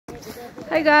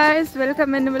Hi guys,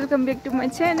 welcome back to my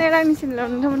channel. I'm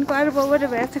नोंथांमोनखौ आरोबाव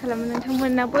बरायबाय आसा खालामो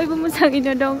नोंथांमोना बयबो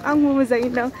मोजाङैनो दं आंबो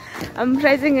मोजाङैनो दं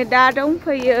ओमफ्राय जोङो दा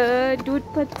दंफैयो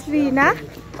DoodhPathri ना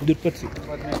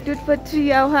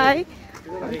DoodhPathriयावहाय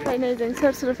ओमफ्राय नै जों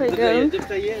सोर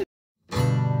फैदों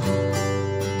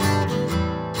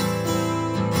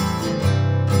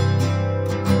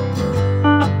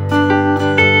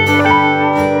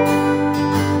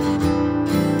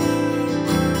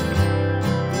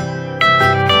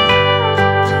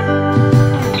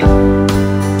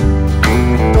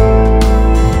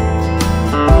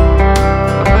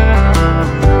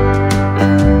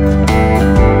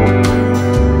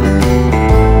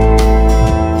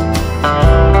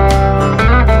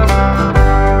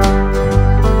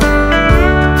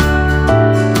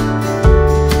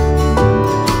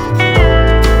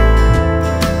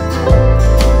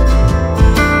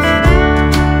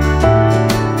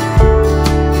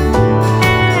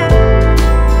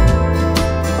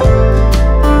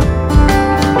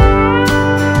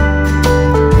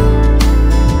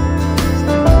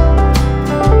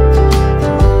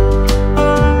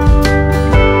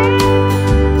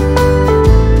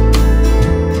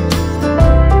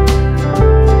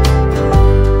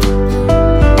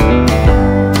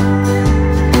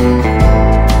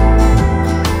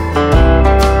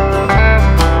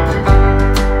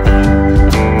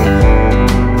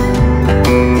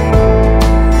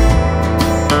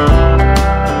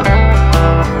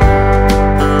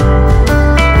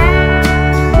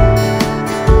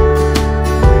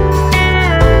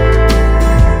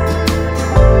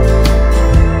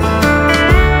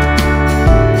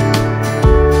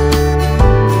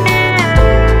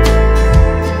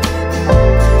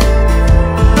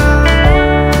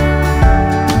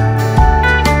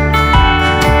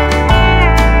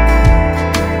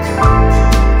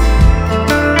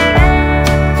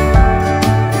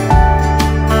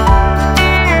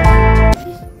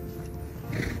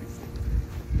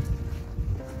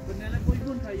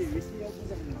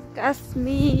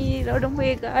Kashmir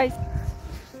दंफैयो guys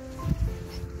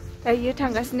दायो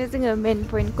थांगासिनो जोङो मेन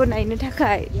पइन्टखौ नायनो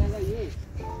थाखाय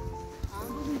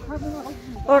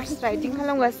हर्स राइडिं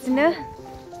खालामगासिनो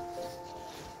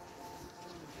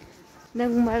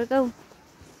नंमारगौ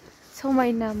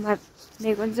समायना मार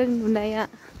मेगनजों नुनाया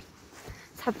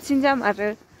साबसिन जामारो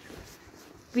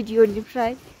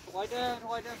भिडिअनिफ्राय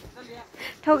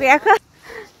थगायाखै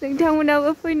नोंथांमोनाबो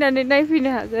फैनानै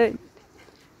नायफैनो हागोन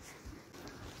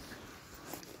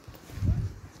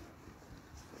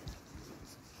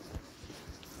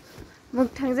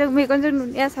मोगथांजों मेगनजों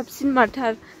नुनाया साबसिन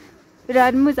मारथार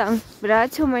बिराद मोजां बिराद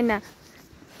समायना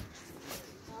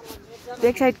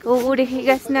बेक साइडखौ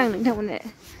देखायगासिनो आं नोंथांमोननो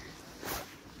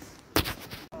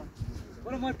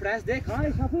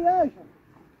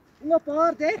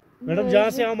मैडम जहाँ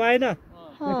से हम आए ना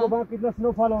देखो वहाँ कितना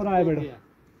स्नोफॉल हो रहा है मैडम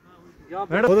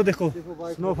मैडम वो तो देखो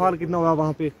स्नोफॉल कितना हुआ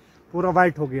वहाँ पे पूरा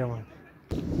वाइट हो गया वहाँ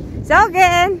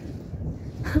जागोन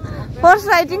हर्स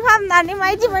राइडिं खालामनानै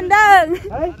माबायदि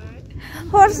मोनदों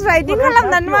हर्स राइडिं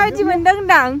खालामनानै माबायदि मोनदों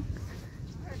होनदां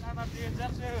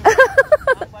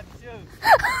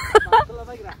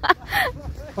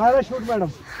पैराशूट मैडम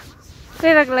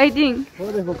पैराग्लाइडिं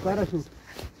वो देखो पैराशूट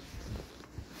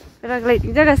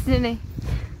पैराग्लाइडिं जागासिनो नै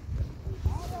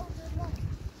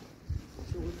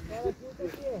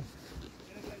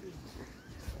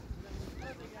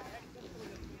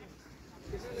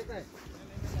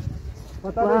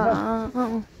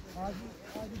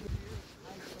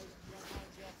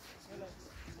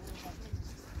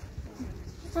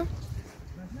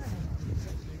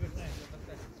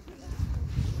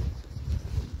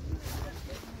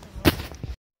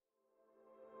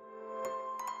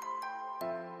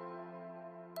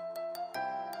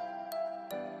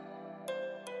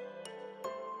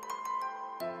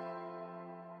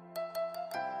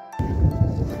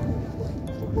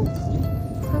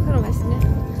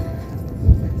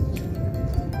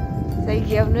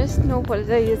जायगायावनो स्नोफल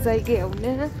जायो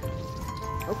जायगायावनो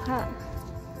अखा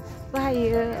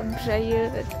बाहायो ओमफ्रायो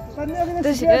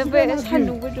दसेनो बे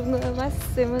सान्दुंबो दुङो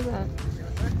मासे मोजां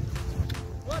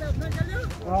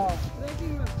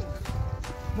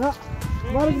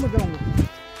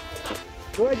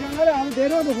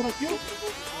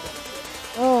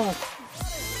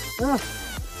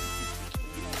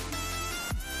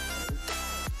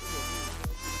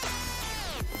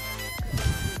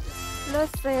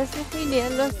Los जायासै फैनाया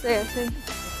लस जायासै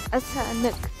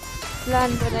अचानक प्लान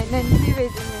बानायनानै फैबाय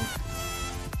जोङो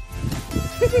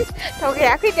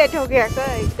थगायाखै दे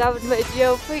थगायाखै गाबोन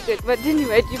बायदियाव फैगोन बा दिनै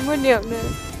बायदि मोनायावनो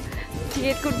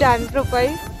टिकेटखौ दानब्रबबाय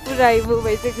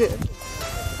उरायबोबाय जोङो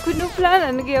खुनु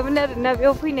प्लानानो गैयामोन आरोना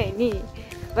बेयाव फैनायनि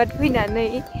बाट फैनानै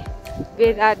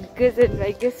बिराद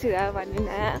गोजोनबाय गोसोआ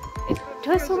मानोना एथ'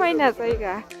 समायना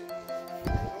जायगा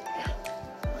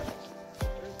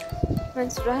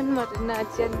मानसिफ्रा होनमारोना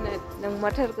जान्नात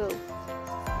नंमारथारगौ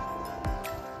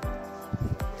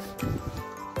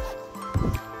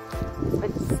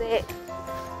मोनसे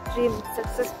ड्रिम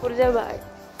सक्सेसफुल जाबाय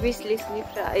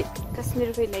विशलिस्टनिफ्राय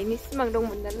काश्मीर फैनायनि सिमां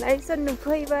दंमोन नालाय स'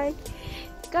 नुफैबाय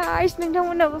गाइस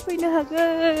नोंथांमोनाबो फैनो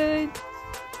हागोन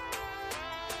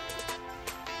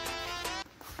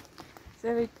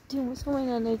जेरैथिंबो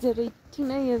समायना जेरैथिं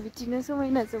नायो बिदिनो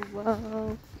समायना जोबबाव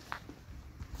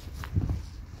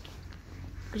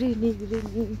ग्रीनी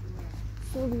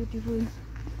so beautiful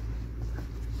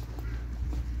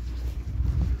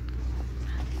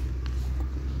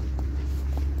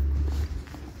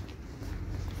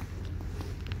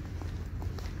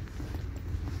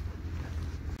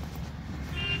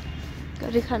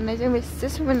गारि खारनायजों बेसे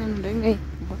समायना नुदों नै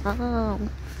वाव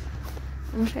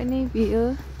ओमफ्राय नै बियो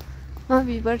मा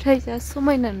बिबारथाय जा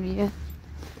समायना नुयो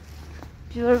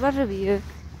बिबार बारो बियो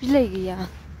बिलाइ गैया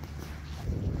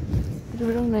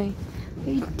दं नै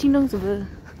बैथिं दंजोबो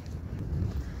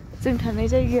जों थानाय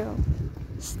जायगायाव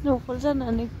स्नोफल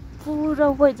जानानै फुरा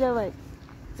वाइट जाबाय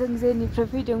जों जेनिफ्राय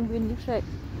फैदों बेनिफ्राय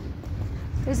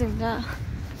जों दा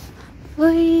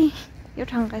बैयाव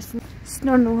थांगासिनो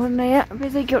स्नो नुहुरनाया बे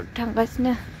जायगायाव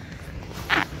थांगासिनो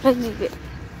ओमफ्राय नैबे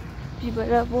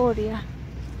बिबारा बरिया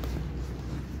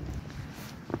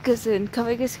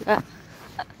गोजोनखाबाय गोसोआ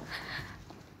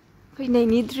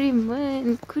फैनायनि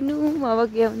ड्रिममोन खुनु माबा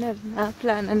गैयामोन आरोना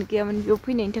प्लानानो गैयामोन बेयाव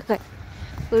फैनायनि थाखाय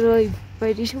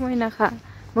ओरैबायदि समायनाखा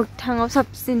मोगथाङाव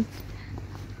साबसिन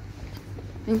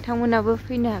नोंथांमोनाबो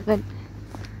फैनो हागोन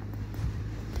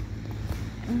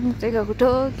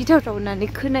जायगाखौथ' गिथावथाव होननानै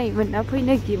खोनायोमोन ना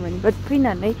फैनो गियोमोन बाट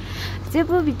फैनानै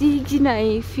जेबो बिदि गिनाय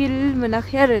फिल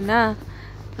मोनाखै आरोना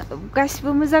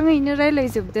गासिबो मोजाङैनो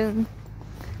रायलायजोबदों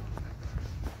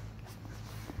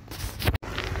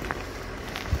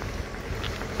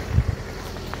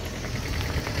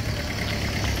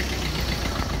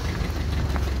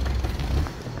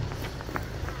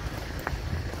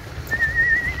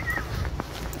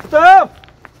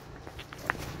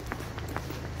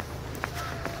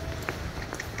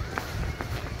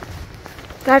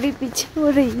गाड़ी पीछे हो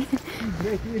रही है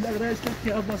लग रहा है इसका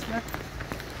क्या मसला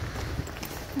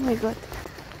ओह माय गॉड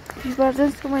बिबारजों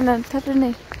समायना नुथारो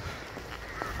नै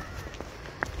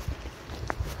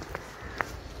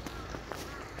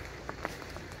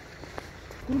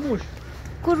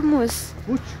कुरमुस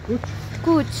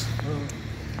कुछ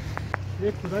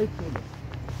एक खुदाई फूल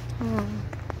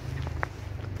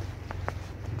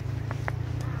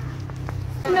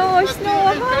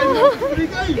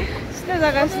स्नो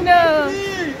जागासिनो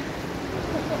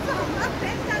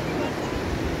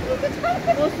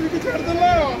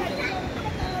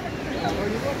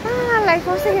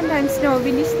लाइफआव सेकेन्ड टाइम स्नो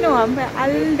बिनि स्नोआ ओमफ्राय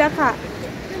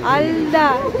आलदा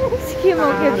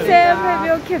सिक्किमाव खेबसे ओमफ्राय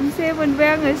बेयाव खेबसे मोनबाय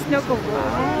आङो स्नोखौ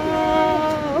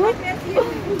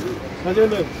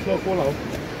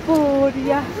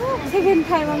बरिया सेकेन्ड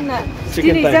टाइम आंना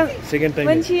दिनैजों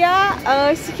मोनसेया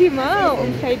सिक्किमाव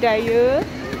ओमफ्राय दायो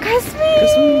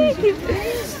Kashmir.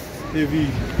 Heavy,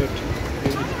 but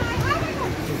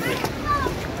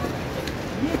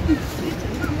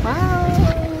wow.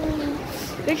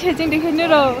 देखिए नो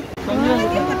रो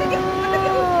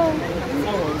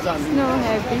snow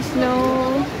heavy snow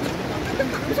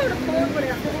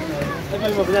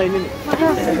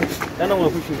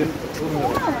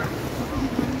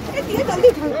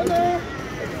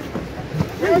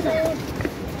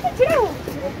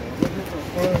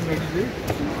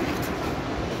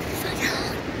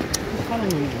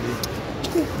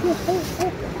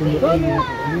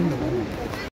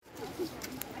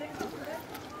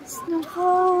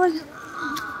Snowfall.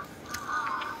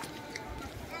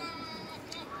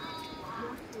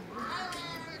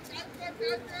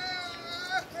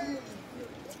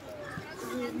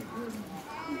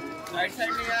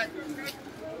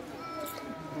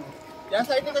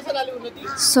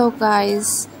 So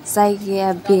guys,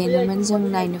 जायगाया बेनोमोन जों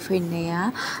नायनो फैनाया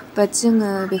बाट जोङो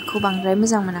बेखौ बांद्राय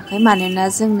मोजां मोनाखै मानोना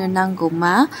जोंनो नांगौ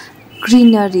मा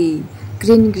ग्रीनारि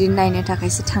ग्रीन नायनो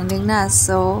थाखायसो थांदोंना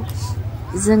स'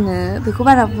 जोङो बेखौ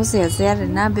बारा फसायासै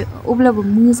आरोना अब्लाबो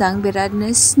मोजां बिरादनो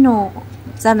स्नो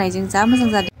जानायजों जा मोजां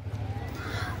जादों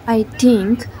I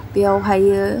think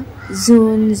बेयावहायो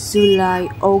जुन जुलाइ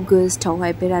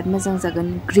अगस्टआवहाय बिराद मोजां जागोन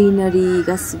ग्रीनारि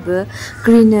गासिबो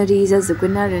ग्रीनारि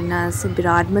जाजोबगोन आरोना स'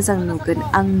 बिराद मोजां नुगोन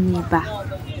आंनिबा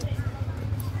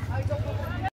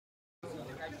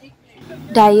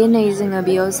दायो नै जोङो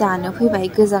बेयाव जानो फैबाय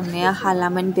गोजांनाया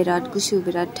हालामोन बिराद गुसु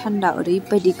बिराद थान्दा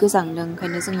ओरैबायदि गोजांदों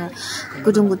ओंखायनो जोङो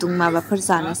गुदुं गुदुं माबाफोर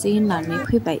जानोसै होननानै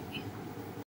फैबाय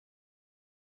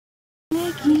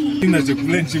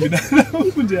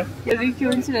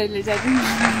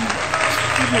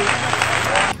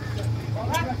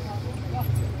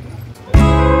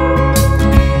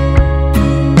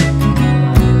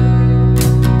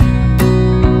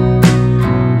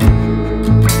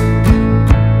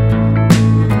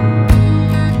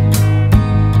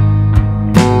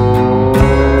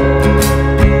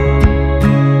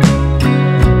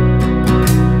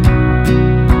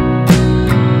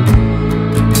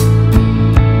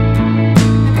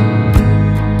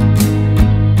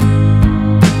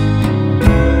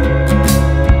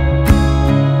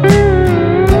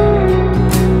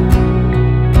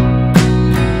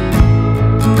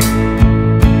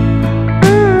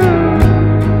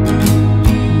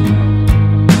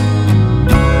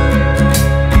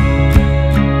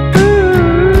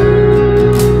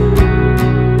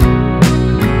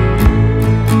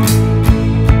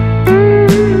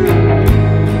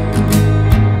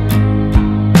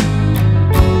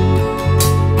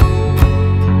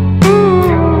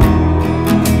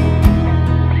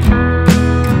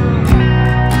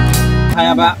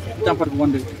Pak, campur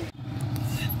wonde.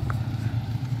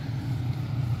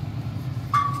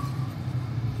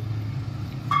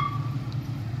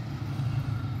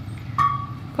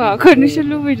 Kok kon iso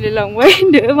lubile lang way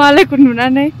de malay kun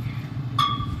nunanay.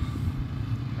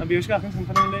 Abiyos ka kan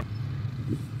sampan le.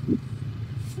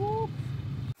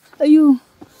 Ayu.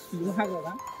 Buha ka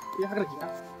ba? Iya ka kita.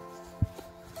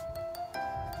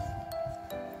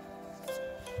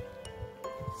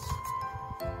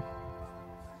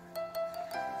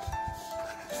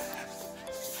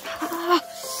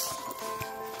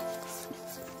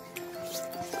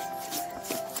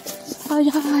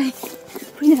 Ay,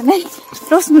 fैनानै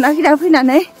लस मोनाखै दा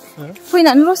फैनानै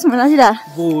लस मोनाखै दा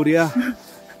बरिया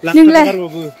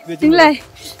नोंलाय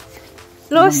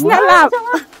लस ना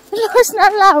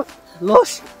लाब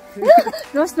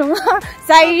लस नङा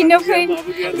जायनो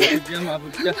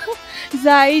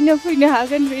फैनो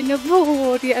हागोन बेनो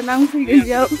बरिया नांफैगोन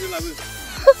बेयाव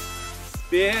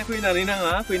बे फैनानै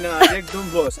नाङा एकदम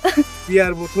लस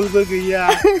बियार बथलबो गैया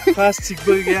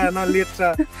प्लास्टिकबो गैया ना लेथ्रा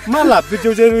मा लाब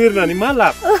बिदियाव जों एरनानै मा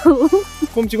लाब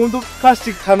खमसे खम थ'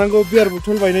 प्लास्टिक थानांगौ बियार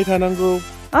बथल बायनाय थानांगौ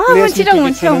मोनसे दं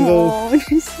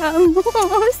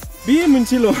बे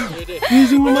मोनसेल'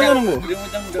 बेजोंल' मा जानांगौ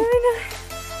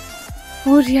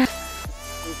बरिया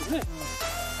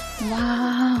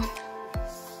वाव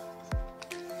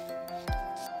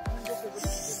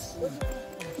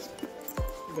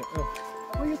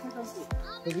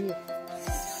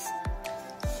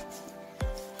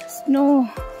Snow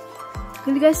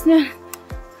goligasiनो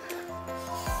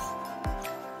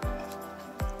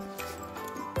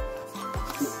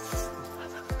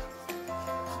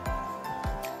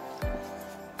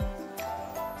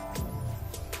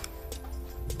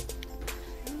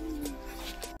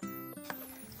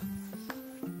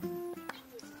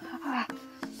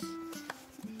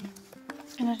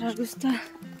Kenapa gusta?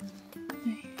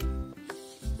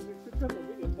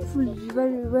 Full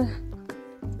river.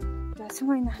 That's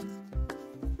why not.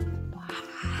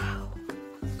 Wow.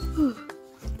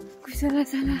 Kusala.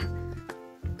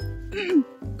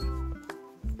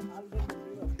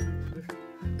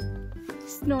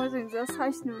 Snow is just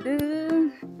high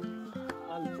snowing.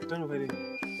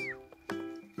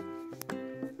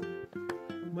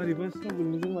 Mari bas to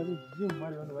bulungan mari jom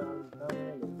mari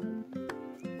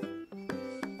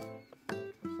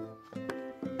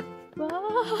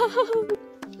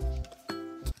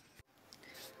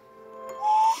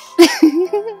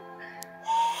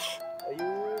Ayo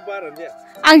barang dia.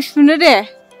 Angsuno deh.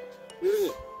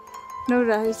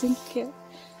 Nora izin ke.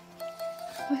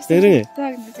 Dengerin?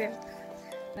 Dengerin.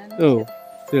 Oh,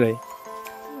 dengerin.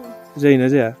 Zain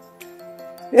aja.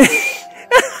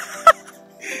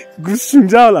 Gusun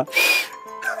jauh.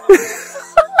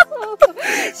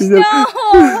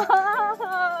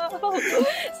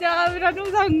 Jangan bilang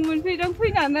nwngthang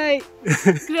fैनानै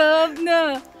ग्रोबनो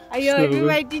आयो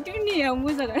बेबायदि दुनियाव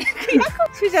मोजां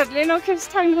सुइजारलेण्डआव खेबसे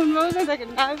थांनो मोनबा मोजां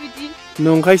जागोन ना बिदि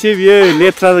नंखायसो बियो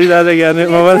लेथ्रा जायगायानो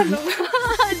माबा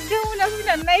दौना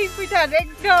फैनानै नायफैथार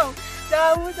एकदम जा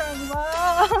मोजां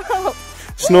वाव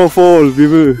स्नोफल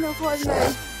बेबो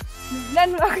ना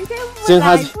नुवाखै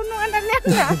जोंहा नङा नालाय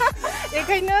आंना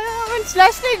बेखायनो मिथिला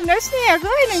सिनायदोंना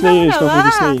सिनायाखै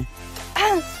नोंथांमोनाबा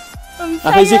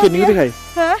आखाइ जेकेटनिखौ देखाय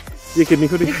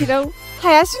जेकेटनिखौ जेकेटआव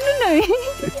हायासैनो नै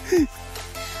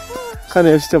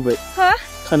खानायाव सिथाबबाय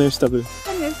खानायाव सिथाबो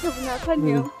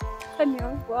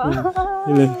खानायाव वाव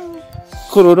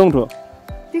खर' दंथ'।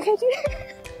 देखायदो।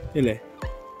 एलाय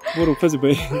बर'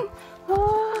 फोजोब्बाय।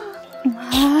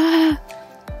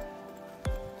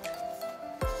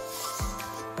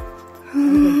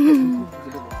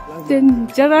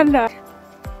 Denjar anda.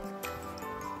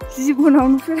 Jibonaव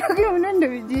नुफेराखैमोन होनदों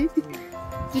बिदि।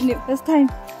 दिनै first time.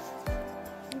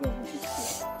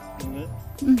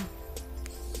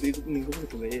 नोंखौ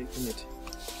फोथ'बाय minute.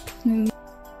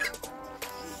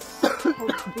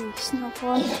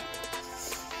 Snowfall.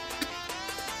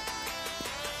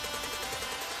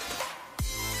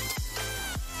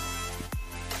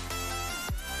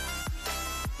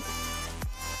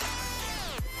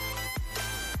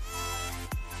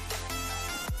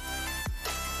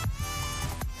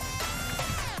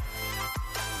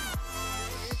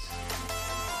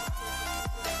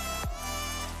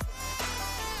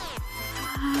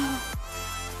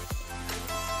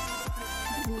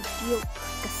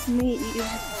 Kashmir.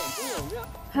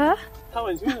 Hah?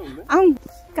 Ang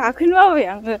gakhon baबाय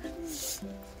आङो.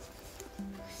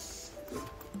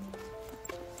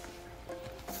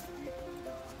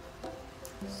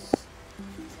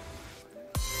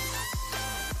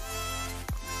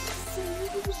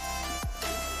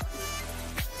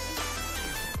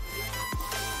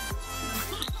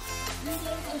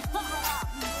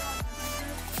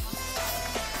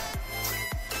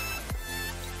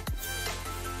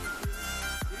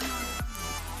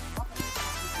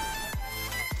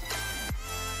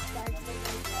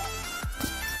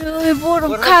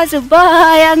 Burung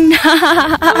kajabai angna.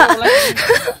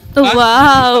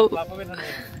 Wow.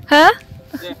 Hah?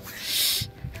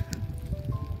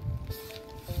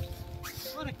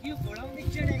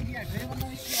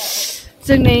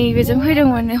 जों नैबेजों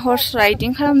फैदोंमोन हर्स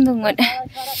राइडिं खालामदोंमोन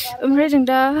ओमफ्राय जों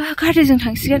दा गारिजों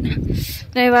थांसिगोन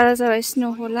नै बारा जाबाय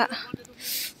स्नोफला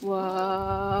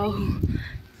वाव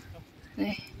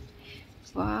नै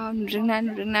वाव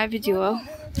नुदोंना भिडिअआव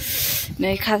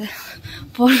नै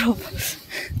बरफ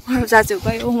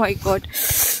जाजोब्बाय oh my god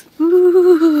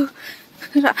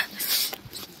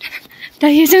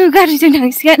दायो जों गारिजों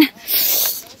थांसिगोन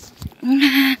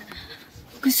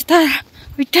गुसुथार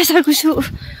अयथासार गुसु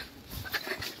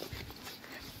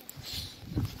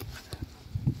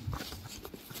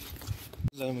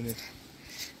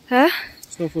Hah?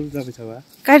 Snowfall जाबाय थाबा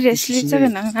गारिया स्लिप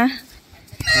जागोन आंना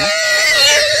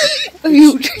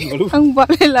आं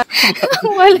बालायला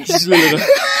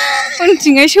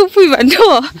उनथिंहाय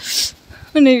सौफैबानोथ'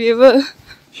 हनै बेबो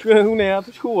होनायाथ'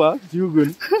 सौआ जोगोन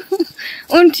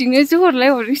उनथिंनो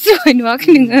जहरलायहरै जाबाय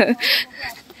नुवाखै नोङो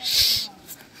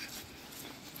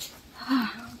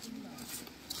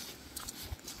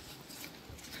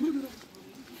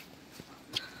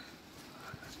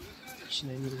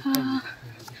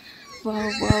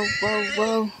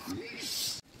wow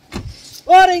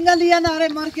Ora ingaliana are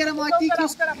markera mati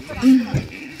kis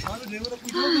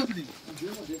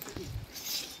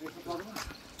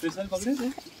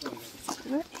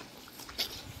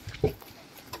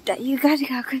दायो गारि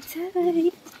गाखोनोसै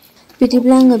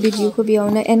बिदिब्ला आङो भिडिअखौ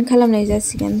बेयावनो एन्ड खालामनाय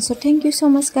जासिगोन स थेंक इउ स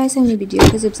माच गाइस आंनि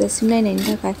भिडिअखौ जोबजासिम नायनायनि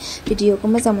थाखाय भिडिअखौ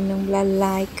मोजां मोनदोंब्ला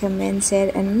like comment share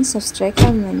end subscribe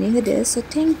खालामनानै होदो स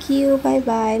थेंक इउ बाय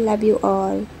बाय लाभ इउ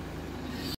अल